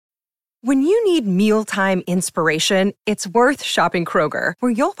When you need mealtime inspiration, it's worth shopping Kroger,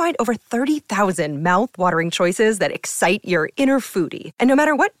 where you'll find over 30,000 mouth-watering choices that excite your inner foodie. And no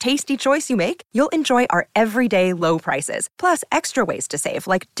matter what tasty choice you make, you'll enjoy our everyday low prices, plus extra ways to save,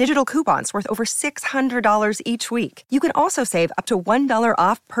 like digital coupons worth over $600 each week. You can also save up to $1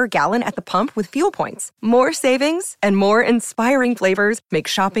 off per gallon at the pump with fuel points. More savings and more inspiring flavors make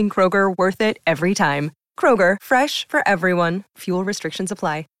shopping Kroger worth it every time. Kroger, fresh for everyone. Fuel restrictions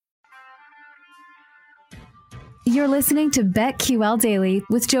apply. You're listening to BetQL Daily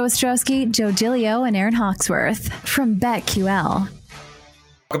with Joe Ostrowski, Joe Giglio, and Aaron Hawksworth from BetQL.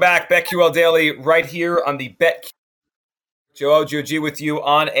 Welcome back, BetQL Daily, right here on the BetQL. Joe G with you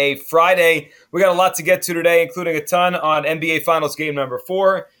on a Friday. We got a lot to get to today, including a ton on NBA Finals game number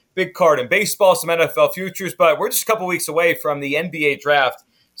 4, big card in baseball, some NFL futures, but we're just a couple weeks away from the NBA draft.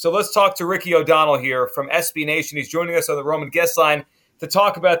 So let's talk to Ricky O'Donnell here from SB Nation. He's joining us on the Roman guest line to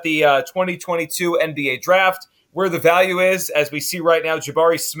talk about the 2022 NBA draft, where the value is, as we see right now.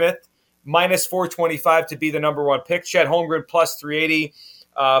 Jabari Smith, minus 425 to be the number 1 pick. Chet Holmgren, plus 380.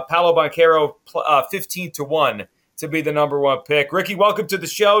 Paolo Banchero, 15-1 to be the number 1 pick. Ricky, welcome to the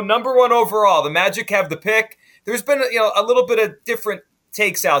show. Number 1 overall. The Magic have the pick. There's been a little bit of different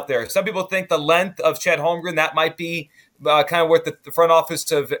takes out there. Some people think the length of Chet Holmgren, that might be kind of what the front office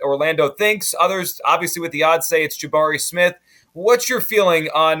of Orlando thinks. Others, obviously with the odds, say it's Jabari Smith. What's your feeling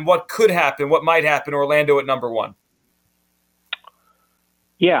on what could happen, what might happen, Orlando at number 1?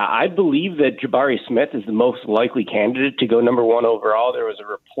 Yeah, I believe that Jabari Smith is the most likely candidate to go number 1 overall. There was a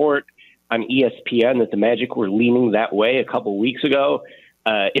report on ESPN that the Magic were leaning that way a couple weeks ago.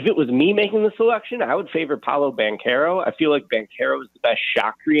 If it was me making the selection, I would favor Paolo Banchero. I feel like Banchero is the best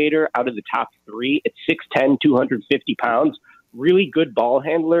shot creator out of the top 3 at 6'10", 250 pounds. Really good ball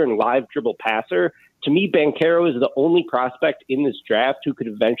handler and live dribble passer. To me, Banchero is the only prospect in this draft who could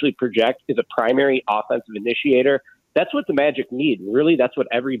eventually project as a primary offensive initiator. That's what the Magic need. Really, that's what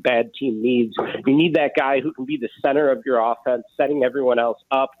every bad team needs. You need that guy who can be the center of your offense, setting everyone else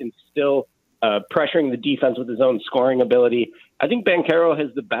up and still pressuring the defense with his own scoring ability. I think Banchero has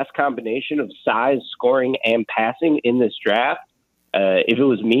the best combination of size, scoring, and passing in this draft. If it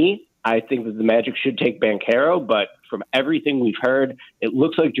was me, I think that the Magic should take Banchero, but from everything we've heard, it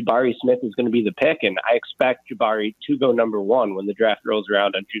looks like Jabari Smith is going to be the pick, and I expect Jabari to go number 1 when the draft rolls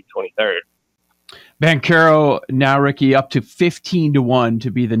around on June 23rd. Banchero now, Ricky, up to 15-1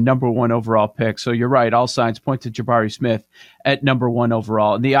 to be the number 1 overall pick. So you're right. All signs point to Jabari Smith at number 1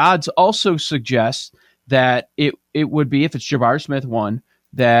 overall. And the odds also suggest that it would be, if it's Jabari Smith 1,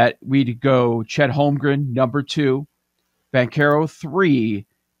 that we'd go Chet Holmgren number 2, Banchero 3,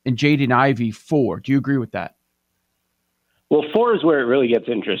 and Jaden Ivey 4. Do you agree with that? Well, 4 is where it really gets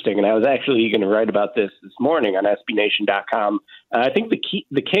interesting, and I was actually going to write about this morning on SBNation.com. I think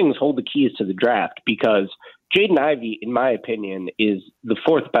the Kings hold the keys to the draft because Jaden Ivey, in my opinion, is the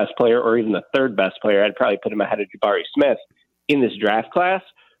 4th best player or even the 3rd best player. I'd probably put him ahead of Jabari Smith in this draft class.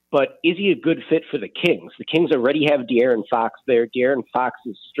 But is he a good fit for the Kings? The Kings already have De'Aaron Fox there. De'Aaron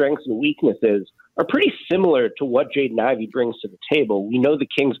Fox's strengths and weaknesses are pretty similar to what Jaden Ivey brings to the table. We know the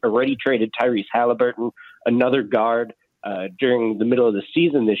Kings already traded Tyrese Halliburton, another guard, during the middle of the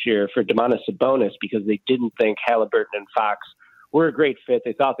season this year for Domantas Sabonis because they didn't think Halliburton and Fox were a great fit.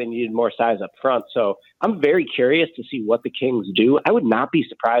 They thought they needed more size up front. So I'm very curious to see what the Kings do. I would not be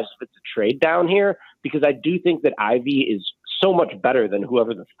surprised if it's a trade down here because I do think that Ivey is so much better than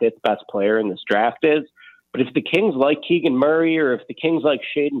whoever the 5th best player in this draft is. But if the Kings like Keegan Murray or if the Kings like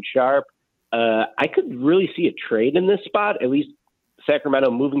Shaedon Sharpe, I could really see a trade in this spot, at least Sacramento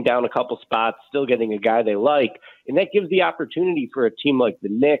moving down a couple spots, still getting a guy they like. And that gives the opportunity for a team like the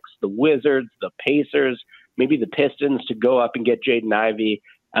Knicks, the Wizards, the Pacers, maybe the Pistons to go up and get Jaden Ivey.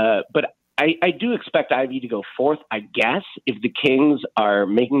 But I do expect Ivey to go 4th, I guess, if the Kings are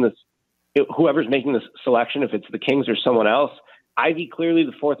making this, whoever's making this selection, if it's the Kings or someone else. Ivey clearly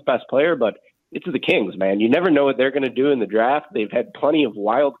the 4th best player, but it's the Kings, man. You never know what they're going to do in the draft. They've had plenty of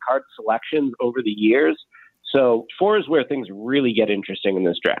wild card selections over the years. So 4 is where things really get interesting in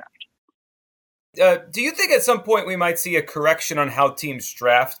this draft. Do you think at some point we might see a correction on how teams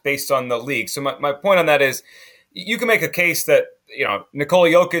draft based on the league? So my point on that is you can make a case that, Nikola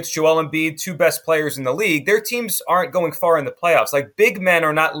Jokic, Joel Embiid, 2 best players in the league, their teams aren't going far in the playoffs. Like, big men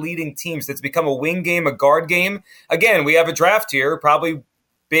are not leading teams. That's become a wing game, a guard game. Again, we have a draft here, probably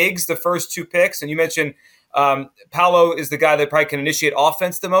bigs, the first 2 picks. And you mentioned Paolo is the guy that probably can initiate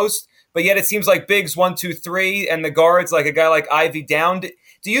offense the most. But yet it seems like bigs 1, 2, 3, and the guards, like a guy like Ivey down. Do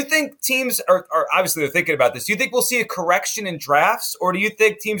you think teams are obviously they're thinking about this? Do you think we'll see a correction in drafts, or do you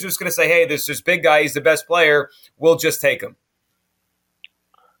think teams are just going to say, "Hey, this big guy, he's the best player. We'll just take him"?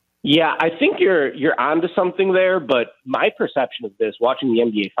 Yeah, I think you're onto something there, but my perception of this, watching the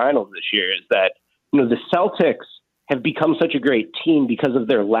NBA Finals this year, is that the Celtics have become such a great team because of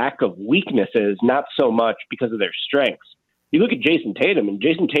their lack of weaknesses, not so much because of their strengths. You look at Jason Tatum, and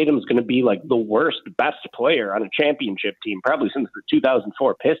Jason Tatum is going to be like the worst, best player on a championship team, probably since the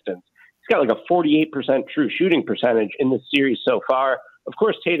 2004 Pistons. He's got like a 48% true shooting percentage in this series so far. Of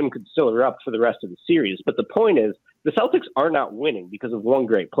course, Tatum could still erupt for the rest of the series, but the point is the Celtics are not winning because of one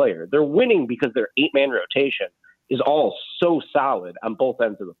great player. They're winning because their 8-man rotation is all so solid on both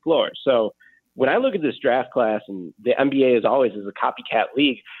ends of the floor. So when I look at this draft class, and the NBA as always is a copycat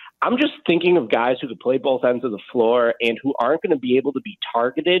league, I'm just thinking of guys who could play both ends of the floor and who aren't going to be able to be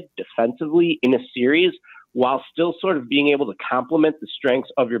targeted defensively in a series while still sort of being able to complement the strengths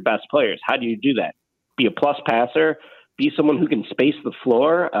of your best players. How do you do that? Be a plus passer, be someone who can space the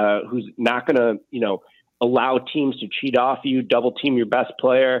floor, who's not going to, allow teams to cheat off you, double team your best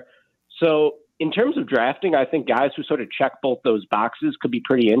player. So in terms of drafting, I think guys who sort of check both those boxes could be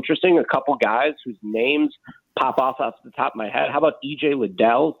pretty interesting. A couple guys whose names pop off the top of my head. How about E.J.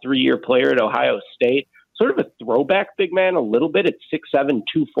 Liddell, 3-year player at Ohio State? Sort of a throwback big man a little bit at 6'7",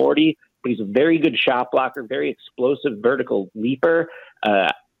 240, but he's a very good shot blocker, very explosive vertical leaper.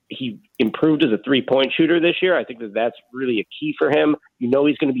 He improved as a three-point shooter this year. I think that's really a key for him. He's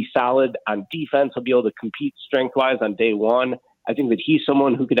going to be solid on defense. He'll be able to compete strength-wise on day one. I think that he's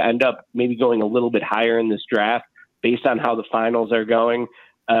someone who could end up maybe going a little bit higher in this draft based on how the finals are going.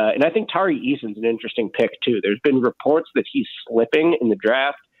 And I think Tari Eason's an interesting pick, too. There's been reports that he's slipping in the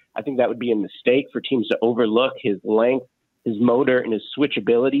draft. I think that would be a mistake for teams to overlook his length, his motor, and his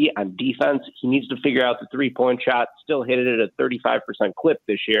switchability on defense. He needs to figure out the three-point shot, still hit it at a 35% clip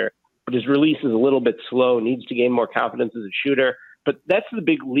this year, but his release is a little bit slow, needs to gain more confidence as a shooter. But that's the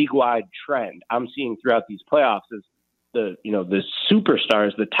big league-wide trend I'm seeing throughout these playoffs is the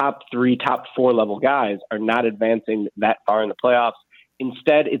superstars, the top 3, top 4 level guys are not advancing that far in the playoffs.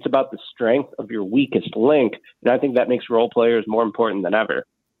 Instead, it's about the strength of your weakest link, and I think that makes role players more important than ever.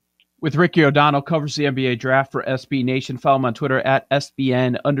 With Ricky O'Donnell, covers the NBA draft for SB Nation. Follow him on Twitter at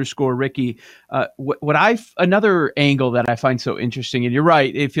SBN_Ricky. Another angle that I find so interesting, and you're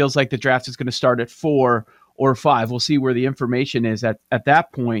right, it feels like the draft is going to start at 4 or 5. We'll see where the information is at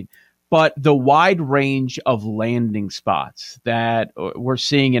that point. But the wide range of landing spots that we're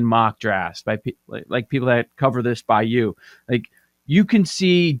seeing in mock drafts by like people that cover this by you, like you can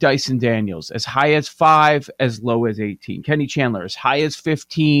see Dyson Daniels as high as 5, as low as 18. Kenny Chandler as high as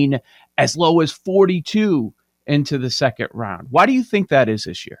 15, as low as 42 into the second round. Why do you think that is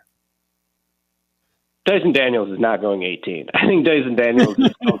this year? Dyson Daniels is not going 18. I think Dyson Daniels is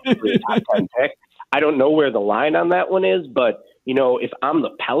a top 10 pick. I don't know where the line on that one is, but if I'm the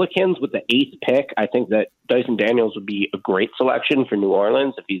Pelicans with the 8th pick, I think that Dyson Daniels would be a great selection for New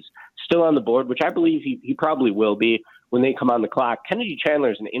Orleans if he's still on the board, which I believe he probably will be when they come on the clock. Kennedy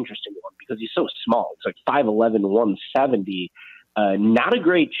Chandler is an interesting one because he's so small. It's like 5'11", 170. Not a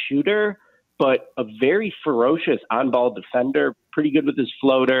great shooter, but a very ferocious on-ball defender, pretty good with his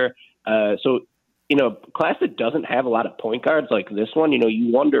floater. So, a class that doesn't have a lot of point guards like this one,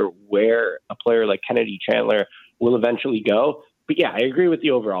 you wonder where a player like Kennedy Chandler will eventually go. But yeah, I agree with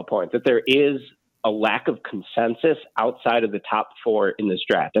the overall point that there is a lack of consensus outside of the top 4 in this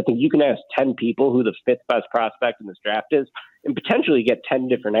draft. I think you can ask 10 people who the 5th best prospect in this draft is and potentially get 10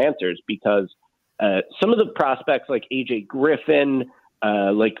 different answers because some of the prospects like AJ Griffin,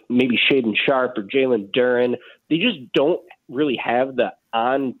 like maybe Shaedon Sharpe or Jalen Duren, they just don't really have the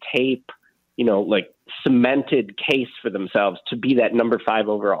on-tape, cemented case for themselves to be that number 5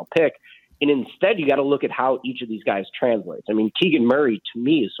 overall pick. And instead, you got to look at how each of these guys translates. I mean, Keegan Murray, to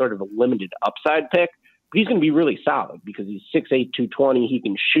me, is sort of a limited upside pick, but he's going to be really solid because he's 6'8", 220. He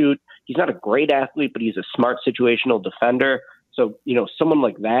can shoot. He's not a great athlete, but he's a smart situational defender. So, someone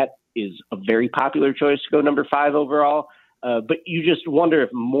like that is a very popular choice to go number 5 overall. But you just wonder if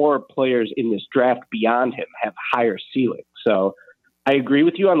more players in this draft beyond him have higher ceilings. So I agree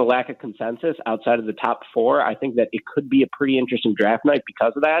with you on the lack of consensus outside of the top 4. I think that it could be a pretty interesting draft night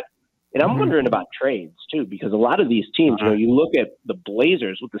because of that. And I'm wondering about trades, too, because a lot of these teams, you look at the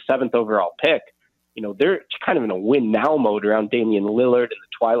Blazers with the 7th overall pick, they're kind of in a win-now mode around Damian Lillard in the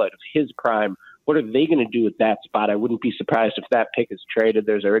twilight of his prime. What are they going to do with that spot? I wouldn't be surprised if that pick is traded.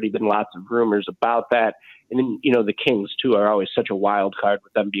 There's already been lots of rumors about that. And then, the Kings, too, are always such a wild card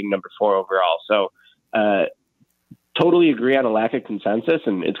with them being number 4 overall. So totally agree on a lack of consensus,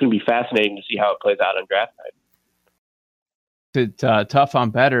 and it's going to be fascinating to see how it plays out on draft night. It's tough on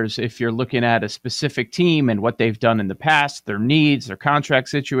bettors if you're looking at a specific team and what they've done in the past, their needs, their contract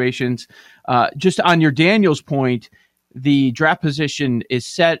situations. Just on your Daniels point, the draft position is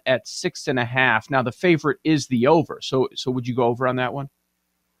set at 6.5. Now the favorite is the over. So would you go over on that one?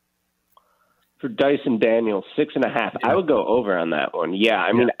 For Dyson Daniels, 6.5. Yeah. I would go over on that one. Yeah,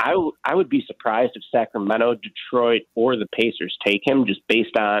 I mean, I would be surprised if Sacramento, Detroit, or the Pacers take him just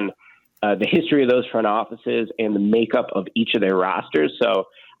based on the history of those front offices and the makeup of each of their rosters. So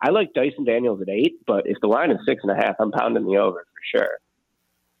I like Dyson Daniels at 8, but if the line is 6.5, I'm pounding the over for sure.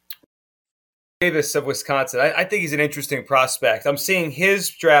 Davis of Wisconsin. I think he's an interesting prospect. I'm seeing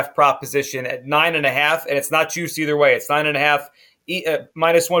his draft proposition at 9.5, and it's not juiced either way. It's 9.5,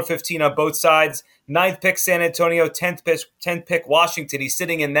 minus 115 on both sides. 9th pick San Antonio, 10th pick Washington. He's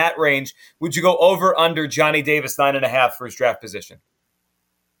sitting in that range. Would you go over under Johnny Davis 9.5 for his draft position?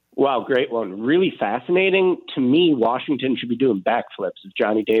 Wow, great one. Really fascinating. To me, Washington should be doing backflips if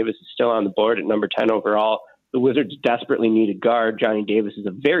Johnny Davis is still on the board at number 10 overall. The Wizards desperately need a guard. Johnny Davis is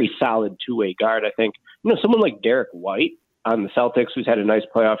a very solid two-way guard, I think. Someone like Derek White on the Celtics, who's had a nice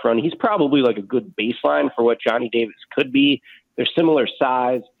playoff run, he's probably like a good baseline for what Johnny Davis could be. They're similar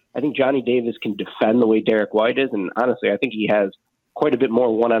size. I think Johnny Davis can defend the way Derek White is, and honestly, I think he has quite a bit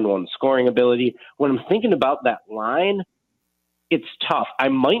more one-on-one scoring ability. When I'm thinking about that line, it's tough. I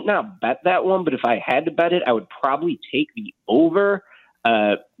might not bet that one, but if I had to bet it, I would probably take the over.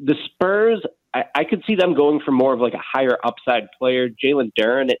 The Spurs, I could see them going for more of like a higher upside player. Jalen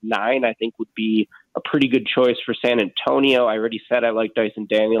Duren at 9, I think, would be a pretty good choice for San Antonio. I already said I like Dyson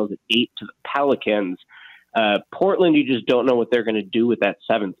Daniels at 8 to the Pelicans. Portland, you just don't know what they're going to do with that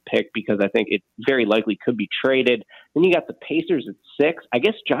 7th pick because I think it very likely could be traded. Then you got the Pacers at 6. I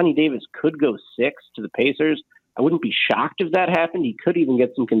guess Johnny Davis could go 6 to the Pacers. I wouldn't be shocked if that happened. He could even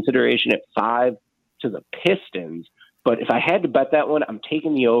get some consideration at 5 to the Pistons. But if I had to bet that one, I'm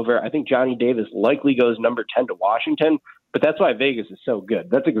taking the over. I think Johnny Davis likely goes number 10 to Washington, but that's why Vegas is so good.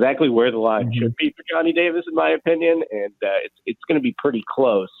 That's exactly where the line should be for Johnny Davis, in my opinion, and it's going to be pretty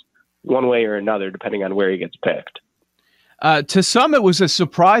close one way or another, depending on where he gets picked. To some, it was a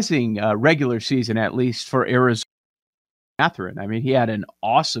surprising regular season, at least for Arizona. Mathurin. I mean, he had an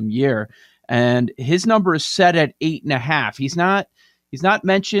awesome year, and his number is set at 8.5. He's not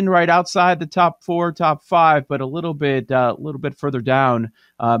mentioned right outside the top 4, top 5, but a little bit further down.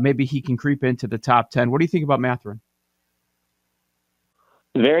 Maybe he can creep into the top 10. What do you think about Mathurin?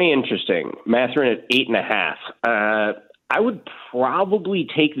 Very interesting. Mathurin at 8.5. I would probably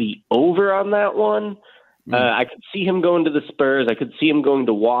take the over on that one. I could see him going to the Spurs. I could see him going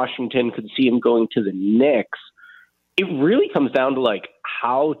to Washington. Could see him going to the Knicks. It really comes down to like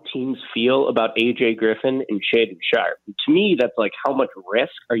how teams feel about AJ Griffin and Shaedon Sharpe. To me, that's like how much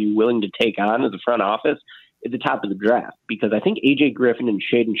risk are you willing to take on as a front office at the top of the draft? Because I think AJ Griffin and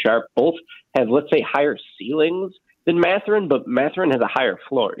Shaedon Sharpe both have, let's say, higher ceilings than Mathurin, but Mathurin has a higher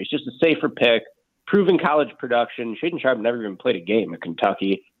floor. He's just a safer pick, proven college production. Shaedon Sharpe never even played a game at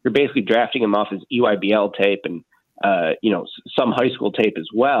Kentucky. You're basically drafting him off his EYBL tape and some high school tape as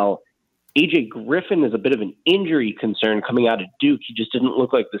well. AJ Griffin is a bit of an injury concern coming out of Duke. He just didn't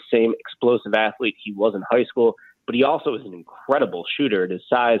look like the same explosive athlete he was in high school, but he also is an incredible shooter at his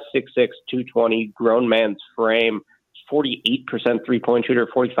size, 6'6", 220, grown man's frame, 48% three-point shooter,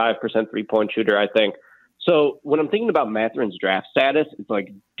 45% three-point shooter, I think. So when I'm thinking about Mathurin's draft status, it's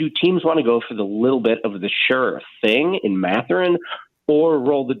like, do teams want to go for the little bit of the sure thing in Mathurin or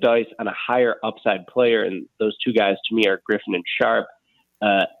roll the dice on a higher upside player? And those two guys to me are Griffin and Sharpe.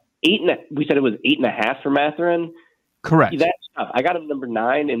 We said it was 8.5 for Mathurin. Correct. That's tough. I got him number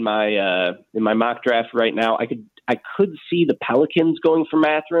 9 in my mock draft right now. I could see the Pelicans going for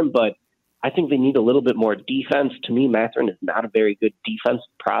Mathurin, but I think they need a little bit more defense. To me, Mathurin is not a very good defensive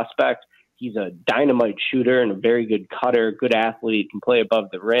prospect. He's a dynamite shooter and a very good cutter, good athlete, can play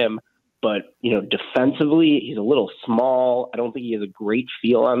above the rim. But, defensively, he's a little small. I don't think he has a great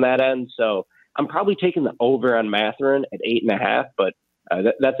feel on that end. So I'm probably taking the over on Mathurin at 8.5, but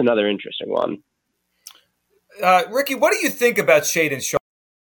that's another interesting one. Ricky, what do you think about Shaedon Sharpe?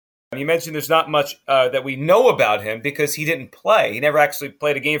 You mentioned there's not much that we know about him because he didn't play. He never actually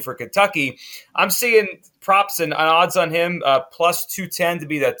played a game for Kentucky. I'm seeing props and odds on him plus 210 to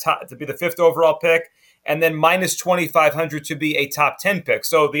be the 5th overall pick, and then minus 2,500 to be a top 10 pick.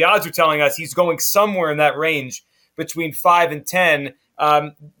 So the odds are telling us he's going somewhere in that range between 5 and 10.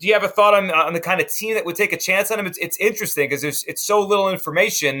 Do you have a thought on the kind of team that would take a chance on him? It's interesting because it's so little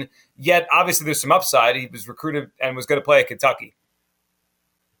information, yet obviously there's some upside. He was recruited and was going to play at Kentucky.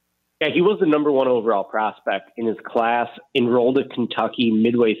 Yeah, he was the number 1 overall prospect in his class, enrolled at Kentucky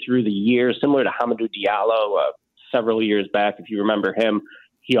midway through the year, similar to Hamidou Diallo several years back, if you remember him.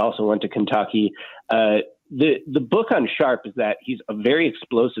 He also went to Kentucky. The book on Sharpe is that he's a very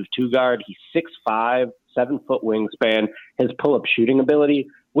explosive two-guard. He's 6'5", 7-foot wingspan, his pull-up shooting ability.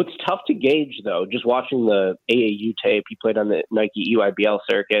 What's tough to gauge, though, just watching the AAU tape, he played on the Nike EYBL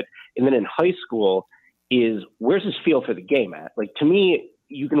circuit, and then in high school, is where's his feel for the game at? Like, to me,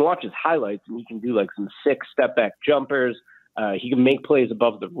 you can watch his highlights, and he can do, like, some sick step-back jumpers. He can make plays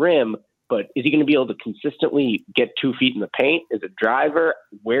above the rim, but is he going to be able to consistently get 2 feet in the paint as a driver?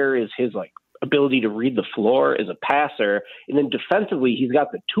 Where is his, like, ability to read the floor as a passer? And then defensively, he's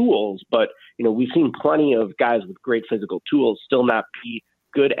got the tools, but, you know, we've seen plenty of guys with great physical tools still not be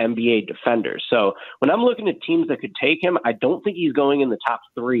good NBA defenders. So when I'm looking at teams that could take him, I don't think he's going in the top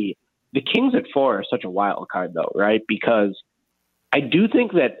 3. The Kings at 4 are such a wild card, though, right? Because I do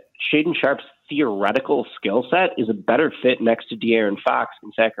think that Shaedon Sharpe's theoretical skill set is a better fit next to De'Aaron Fox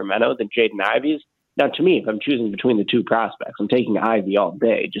in Sacramento than Jaden Ivey's. Now, to me, if I'm choosing between the two prospects, I'm taking Ivey all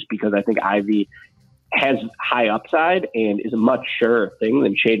day just because I think Ivey has high upside and is a much surer thing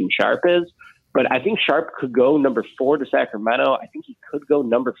than Shaedon Sharpe is. But I think Sharpe could go number 4 to Sacramento. I think he could go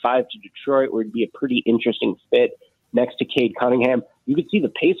number 5 to Detroit, where it'd be a pretty interesting fit next to Cade Cunningham. You could see the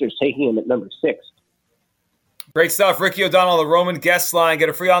Pacers taking him at number 6. Great stuff. Ricky O'Donnell, the Roman guest line. Get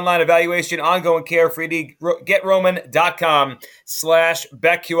a free online evaluation, ongoing care, free to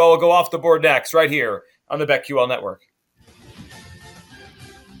GetRoman.com/BetQL. We'll go off the board next, right here on the BetQL Network.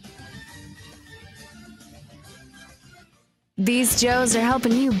 These Joes are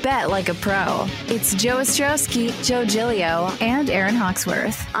helping you bet like a pro. It's Joe Ostrowski, Joe Giglio, and Aaron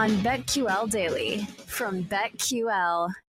Hawksworth on BetQL Daily from BetQL.